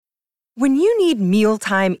When you need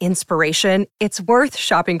mealtime inspiration, it's worth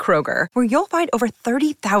shopping Kroger, where you'll find over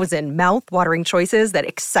 30,000 mouth-watering choices that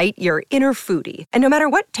excite your inner foodie. And no matter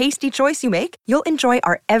what tasty choice you make, you'll enjoy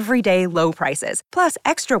our everyday low prices, plus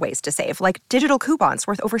extra ways to save, like digital coupons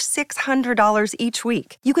worth over $600 each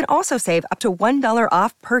week. You can also save up to $1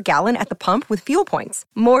 off per gallon at the pump with fuel points.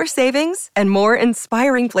 More savings and more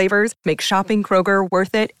inspiring flavors make shopping Kroger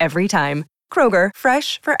worth it every time. Kroger,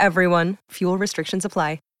 fresh for everyone. Fuel restrictions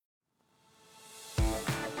apply.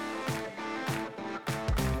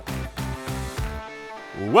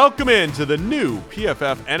 Welcome into the new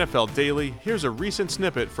PFF NFL Daily. Here's a recent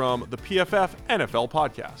snippet from the PFF NFL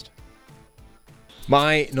podcast.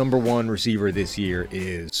 My number one receiver this year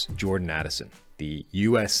is Jordan Addison, the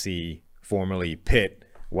USC, formerly Pitt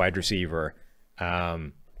wide receiver, who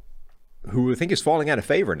I think is falling out of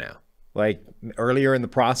favor now. Like earlier in the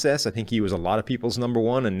process, I think he was a lot of people's number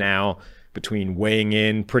one, and now between weighing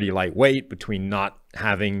in pretty lightweight, between not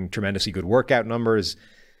having tremendously good workout numbers,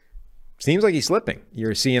 seems like he's slipping.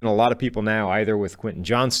 You're seeing a lot of people now either with Quentin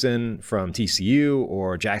Johnston from TCU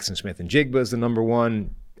or Jaxon Smith-Njigba is the number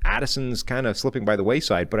one. Addison's kind of slipping by the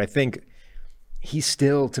wayside, but I think he's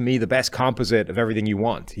still, to me, the best composite of everything you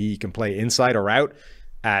want. He can play inside or out.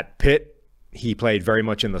 At Pitt, he played very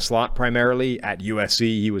much in the slot primarily. At USC,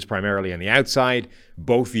 he was primarily on the outside.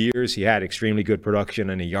 Both years, he had extremely good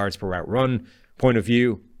production and a yards per route run point of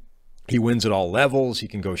view. He wins at all levels. He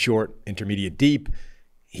can go short, intermediate, deep.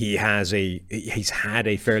 He's had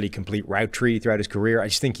a fairly complete route tree throughout his career. I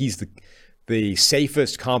just think he's the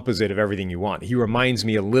safest composite of everything you want. He reminds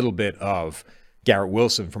me a little bit of Garrett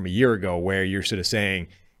Wilson from a year ago, where you're sort of saying,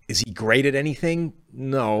 is he great at anything?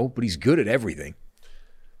 No, but he's good at everything.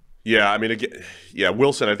 Yeah, I mean, again,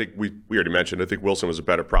 Wilson, I think we already mentioned, I think Wilson was a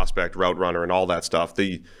better prospect, route runner, and all that stuff.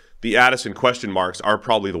 The Addison question marks are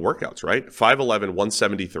probably the workouts, right? 5'11",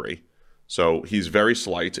 173. So he's very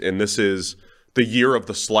slight, and this is the year of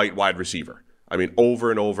the slight wide receiver. I mean, over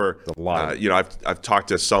and over. A lot. I've talked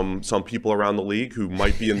to some people around the league who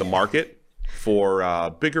might be in the market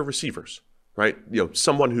for bigger receivers, right?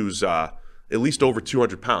 Someone who's at least over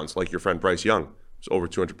 200 pounds, like your friend Bryce Young, who's over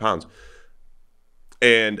 200 pounds.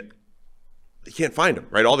 And you can't find them,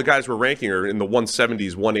 right? All the guys we're ranking are in the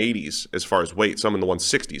 170s, 180s as far as weight, some in the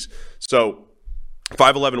 160s. So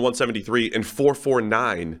 5'11", 173, and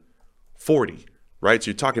 4'9", 40. Right,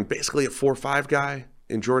 so you're talking basically a 4'5" guy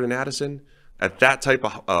in Jordan Addison at that type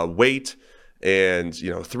of weight, and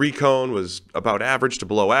 3-cone was about average to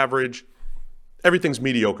below average. Everything's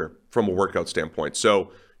mediocre from a workout standpoint.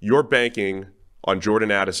 So you're banking on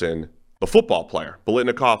Jordan Addison, the football player,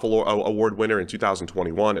 Biletnikoff Award winner in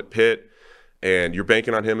 2021 at Pitt, and you're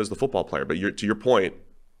banking on him as the football player. But to your point,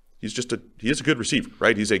 he is a good receiver,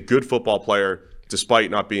 right? He's a good football player,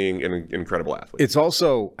 despite not being an incredible athlete. It's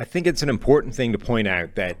also, I think it's an important thing to point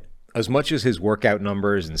out that as much as his workout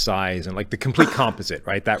numbers and size and like the complete composite,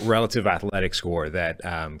 right, that relative athletic score that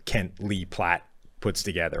Kent Lee Platt puts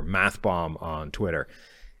together, MathBomb on Twitter,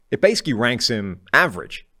 it basically ranks him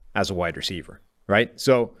average as a wide receiver, right?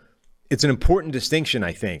 So it's an important distinction,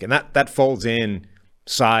 I think, and that folds in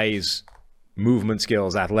size, movement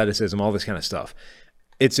skills, athleticism, all this kind of stuff.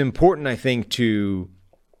 It's important, I think, to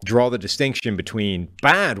draw the distinction between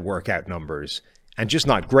bad workout numbers and just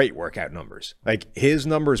not great workout numbers. Like, his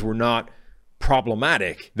numbers were not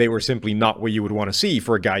problematic. They were simply not what you would want to see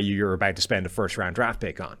for a guy you're about to spend a first-round draft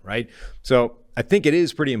pick on, right? So I think it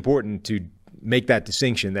is pretty important to make that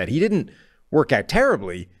distinction that he didn't work out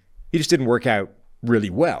terribly. He just didn't work out really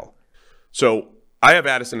well. So I have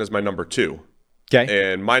Addison as my number 2.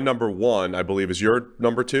 Okay. And my number 1, I believe, is your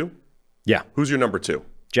number 2? Yeah. Who's your number 2?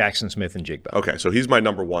 Jaxon Smith-Njigba. Okay, so he's my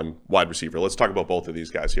number 1 wide receiver. Let's talk about both of these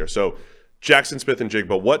guys here. So Jaxon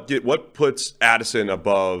Smith-Njigba, what puts Addison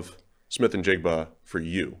above Smith-Njigba for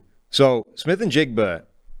you? So Smith-Njigba,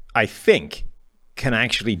 I think, can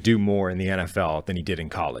actually do more in the NFL than he did in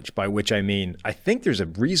college, by which I mean I think there's a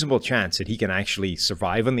reasonable chance that he can actually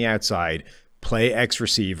survive on the outside, play X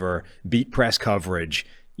receiver, beat press coverage,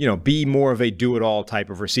 be more of a do-it-all type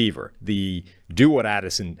of receiver. Do what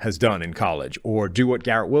Addison has done in college, or do what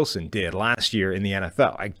Garrett Wilson did last year in the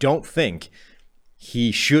NFL. I don't think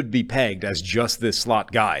he should be pegged as just this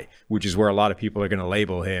slot guy, which is where a lot of people are going to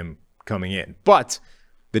label him coming in. But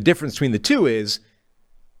the difference between the two is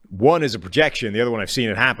one is a projection. The other one, I've seen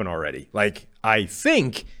it happen already. Like, I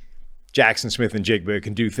think Jaxon Smith-Njigba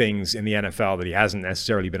can do things in the NFL that he hasn't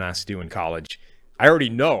necessarily been asked to do in college. I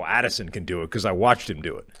already know Addison can do it because I watched him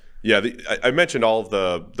do it. Yeah, I mentioned all of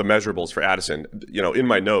the measurables for Addison. In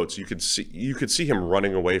my notes, you could see him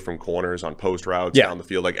running away from corners on post routes down the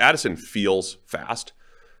field. Like, Addison feels fast,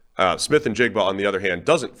 Smith-Njigba, on the other hand,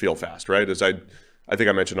 doesn't feel fast, right? As I think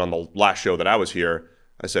I mentioned on the last show that I was here,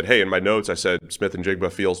 I said, hey, in my notes, I said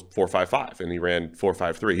Smith-Njigba feels 4.55, and he ran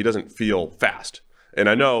 4.53. He doesn't feel fast. And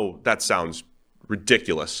I know that sounds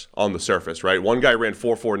ridiculous on the surface, right? One guy ran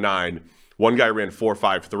 4.49, one guy ran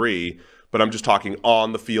 4.53, but I'm just talking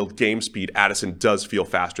on the field game speed. Addison does feel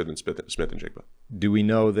faster than Smith-Njigba. Do we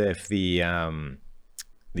know that if the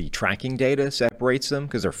tracking data separates them?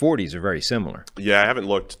 Because their 40s are very similar. Yeah, I haven't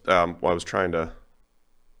looked. I was trying to.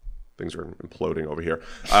 Things are imploding over here.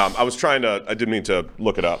 I didn't mean to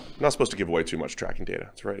look it up. I'm not supposed to give away too much tracking data.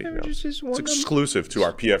 It's right. It's exclusive to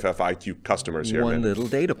our PFF IQ customers here. One little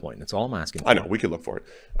data point. That's all I'm asking for. I know. We could look for it.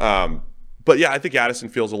 But yeah, I think Addison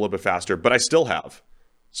feels a little bit faster. But I still have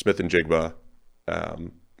Smith-Njigba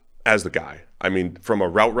as the guy. I mean, from a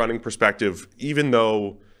route running perspective, even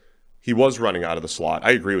though he was running out of the slot,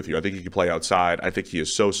 I agree with you. I think he can play outside. I think he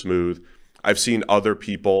is so smooth. I've seen other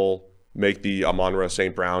people make the Amon-Ra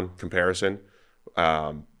St. Brown comparison.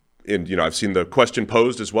 And, I've seen the question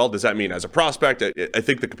posed as well. Does that mean as a prospect? I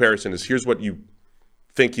think the comparison is, here's what you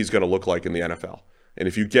think he's going to look like in the NFL. And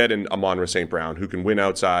if you get an Amon-Ra St. Brown who can win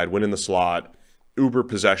outside, win in the slot, uber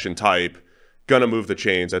possession type, going to move the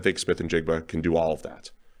chains, I think Smith-Njigba can do all of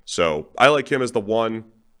that. So I like him as the one.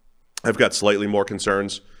 I've got slightly more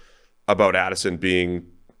concerns about Addison being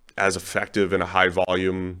as effective in a high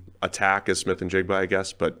volume attack as Smith-Njigba, I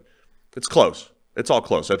guess, but it's close. It's all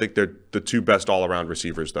close. I think they're the two best all-around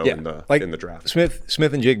receivers, though, in the draft.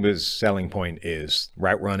 Smith-Njigba's selling point is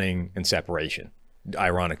route running and separation.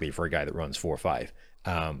 Ironically, for a guy that runs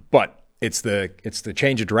 4.5, but it's the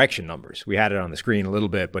change of direction numbers. We had it on the screen a little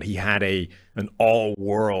bit, but he had an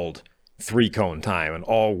all-world 3-cone time, an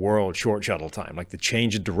all-world short shuttle time. Like the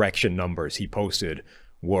change of direction numbers he posted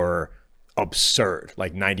were absurd,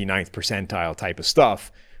 like 99th percentile type of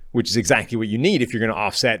stuff, which is exactly what you need if you're going to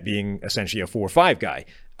offset being essentially a 4.5 guy.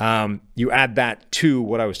 You add that to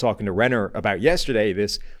what I was talking to Renner about yesterday,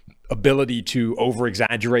 this ability to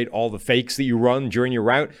over-exaggerate all the fakes that you run during your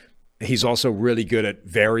route. He's also really good at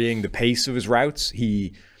varying the pace of his routes.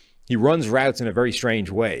 He runs routes in a very strange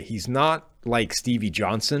way. He's not like Stevie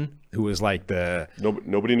Johnson, who was like the...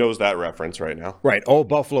 Nobody knows that reference right now. Right. Old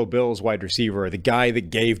Buffalo Bills wide receiver, the guy that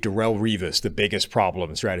gave Darrelle Revis the biggest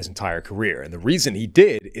problems throughout his entire career. And the reason he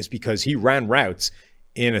did is because he ran routes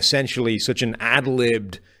in essentially such an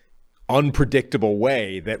ad-libbed, unpredictable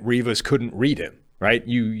way that Revis couldn't read him, right?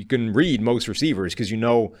 You can read most receivers because you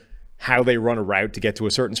know how they run a route to get to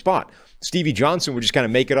a certain spot. Stevie Johnson would just kind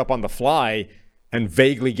of make it up on the fly and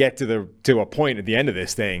vaguely get to a point at the end of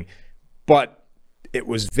this thing. But it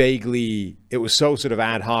was so sort of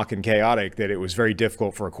ad hoc and chaotic that it was very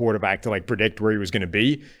difficult for a quarterback to like predict where he was going to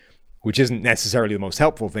be, which isn't necessarily the most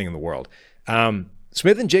helpful thing in the world.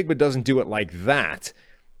 Smith-Njigba doesn't do it like that,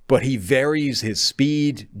 but he varies his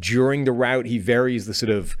speed during the route. He varies the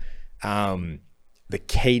sort of the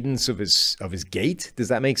cadence of his gait. Does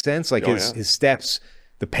that make sense? Like his steps,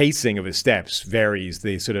 the pacing of his steps varies.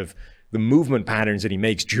 The movement patterns that he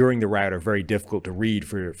makes during the route are very difficult to read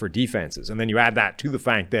for defenses. And then you add that to the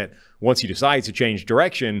fact that once he decides to change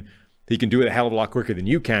direction, he can do it a hell of a lot quicker than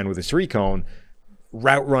you can with his 3-cone.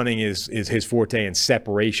 Route running is his forte, and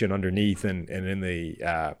separation underneath and in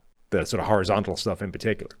the sort of horizontal stuff in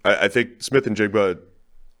particular. I think Smith-Njigba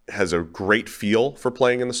has a great feel for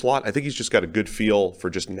playing in the slot. I think he's just got a good feel for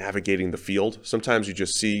just navigating the field. Sometimes you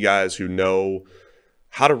just see guys who know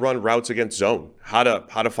how to run routes against zone, how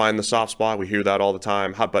to find the soft spot. We hear that all the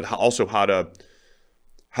time, but also how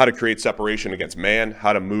to create separation against man,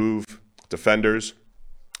 how to move defenders.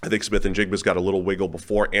 I think Smith-Njigba's got a little wiggle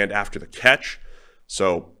before and after the catch.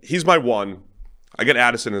 So he's my 1. I get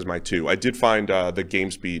Addison as my 2. I did find the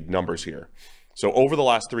game speed numbers here. So over the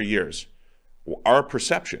last 3 years, our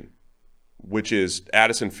perception, which is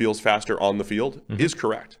Addison feels faster on the field, is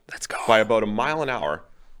correct. Let's go. By about a mile an hour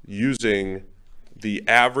using the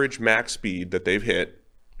average max speed that they've hit,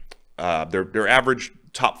 their average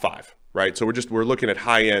top 5, right? So we're looking at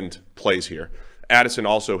high-end plays here. Addison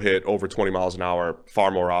also hit over 20 miles an hour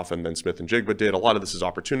far more often than Smith-Njigba did. A lot of this is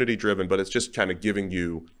opportunity-driven, but it's just kind of giving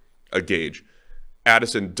you a gauge.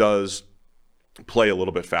 Addison does play a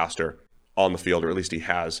little bit faster on the field, or at least he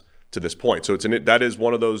has to this point. So that is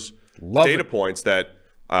one of those data points that,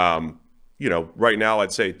 right now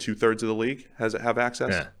I'd say 2/3 of the league have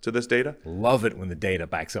access to this data. Love it when the data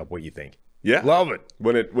backs up what you think. Yeah, love it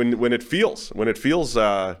when it feels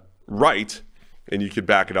right, and you can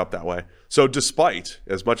back it up that way. So despite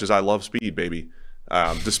as much as I love speed, baby,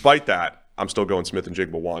 despite that, I'm still going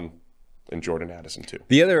Smith-Njigba 1 and Jordan Addison 2.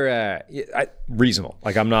 The other reasonable.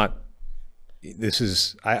 Like I'm not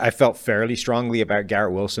I felt fairly strongly about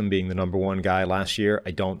Garrett Wilson being the number one guy last year.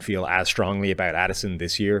 I don't feel as strongly about Addison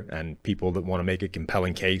this year, and people that want to make a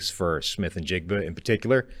compelling case for Smith-Njigba in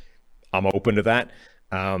particular, I'm open to that.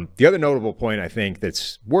 The other notable point I think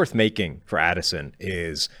that's worth making for Addison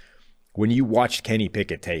is when you watched Kenny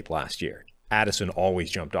Pickett tape last year, Addison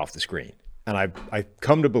always jumped off the screen. And I've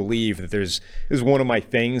come to believe that this is one of my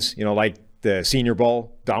things, like the Senior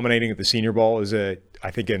Bowl, dominating at the Senior Bowl is I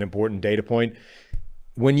think an important data point.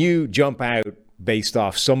 When you jump out based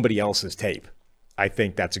off somebody else's tape, I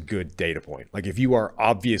think that's a good data point. Like if you are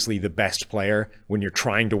obviously the best player when you're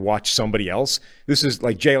trying to watch somebody else, this is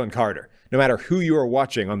like Jalen Carter. No matter who you are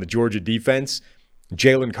watching on the Georgia defense,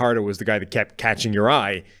 Jalen Carter was the guy that kept catching your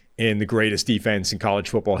eye in the greatest defense in college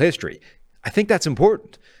football history. I think that's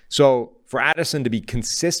important. So for Addison to be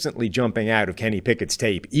consistently jumping out of Kenny Pickett's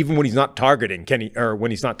tape, even when he's not targeting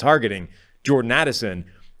Jordan Addison,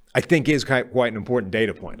 I think is quite an important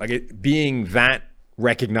data point. Like it being that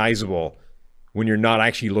recognizable when you're not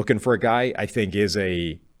actually looking for a guy, I think is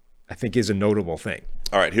a notable thing.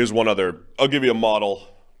 All right, here's one other. I'll give you a model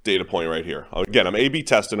data point right here. Again, I'm A/B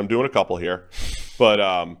testing. I'm doing a couple here, but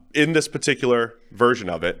in this particular version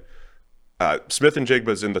of it, Smith-Njigba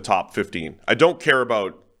is in the top 15. I don't care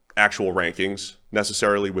about actual rankings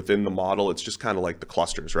necessarily within the model. It's just kind of like the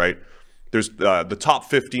clusters, right? There's the top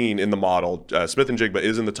 15 in the model. Smith-Njigba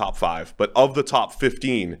is in the top 5, but of the top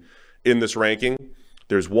 15 in this ranking,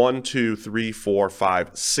 there's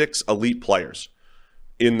 6 elite players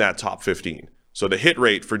in that top 15. So the hit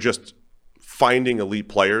rate for just finding elite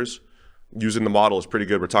players using the model is pretty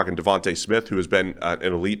good. We're talking Devontae Smith, who has been an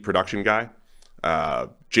elite production guy.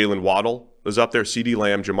 Jalen Waddle is up there, CeeDee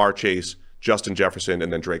Lamb, Jamar Chase, Justin Jefferson,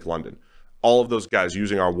 and then Drake London. All of those guys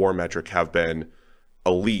using our WAR metric have been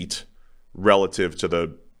elite relative to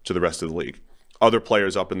the rest of the league. Other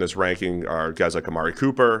players up in this ranking are guys like Amari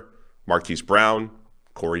Cooper, Marquise Brown,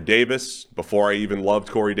 Corey Davis. Before I even loved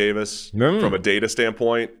Corey Davis from a data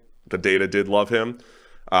standpoint, the data did love him.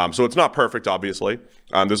 So it's not perfect, obviously.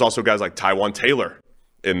 There's also guys like Tywan Taylor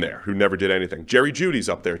in there who never did anything. Jerry Jeudy's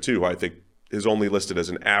up there too, who I think is only listed as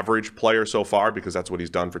an average player so far because that's what he's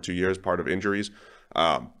done for 2 years, part of injuries.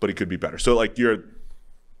 But he could be better. So like to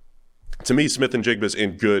me, Smith-Njigba's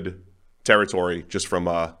in good territory just from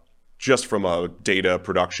a data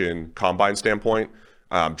production combine standpoint.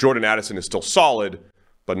 Jordan Addison is still solid,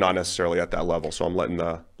 but not necessarily at that level. So I'm letting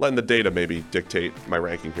the data maybe dictate my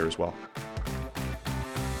ranking here as well.